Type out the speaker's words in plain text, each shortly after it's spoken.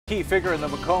Key figure in the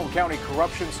Macomb County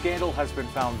corruption scandal has been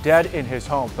found dead in his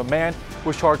home. The man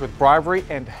was charged with bribery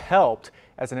and helped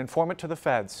as an informant to the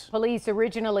feds. Police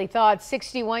originally thought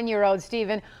 61-year-old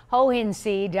Steven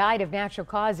Hohensee died of natural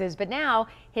causes, but now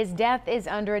his death is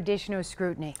under additional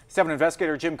scrutiny. 7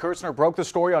 investigator Jim Kurtzner broke the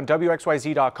story on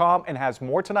WXYZ.com and has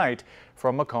more tonight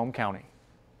from Macomb County.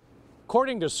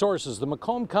 According to sources, the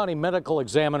Macomb County Medical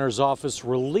Examiner's office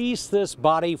released this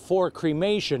body for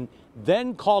cremation,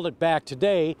 then called it back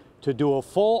today to do a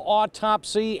full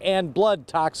autopsy and blood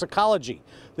toxicology.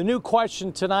 The new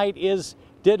question tonight is,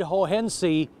 did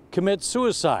Hohensee commit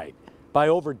suicide by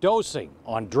overdosing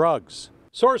on drugs?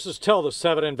 Sources tell the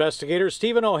 7 investigators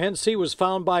Steven Hohensee was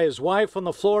found by his wife on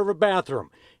the floor of a bathroom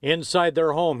inside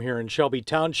their home here in Shelby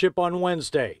Township on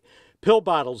Wednesday. Pill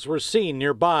bottles were seen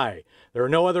nearby. There are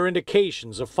no other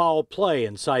indications of foul play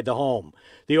inside the home.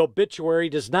 The obituary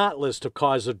does not list a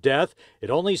cause of death.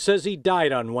 It only says he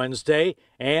died on Wednesday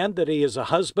and that he is a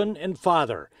husband and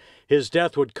father. His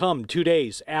death would come 2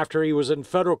 days after he was in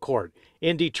federal court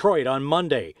in Detroit on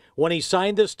Monday when he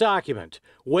signed this document,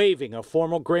 waiving a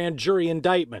formal grand jury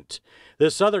indictment.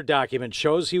 This other document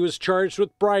shows he was charged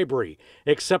with bribery,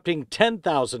 accepting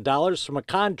 $10,000 from a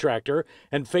contractor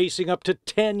and facing up to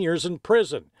 10 years in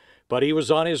prison. But he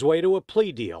was on his way to a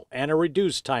plea deal and a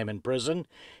reduced time in prison.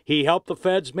 He helped the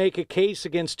feds make a case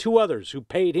against 2 others who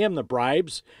paid him the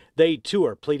bribes. They too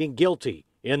are pleading guilty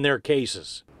in their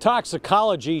cases.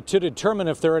 Toxicology to determine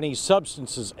if there are any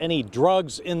substances, any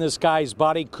drugs in this guy's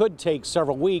body could take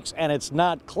several weeks, and it's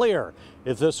not clear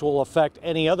if this will affect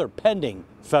any other pending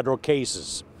federal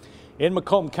cases. In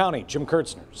Macomb County, Jim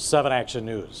Kurtzner, 7 Action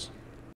News.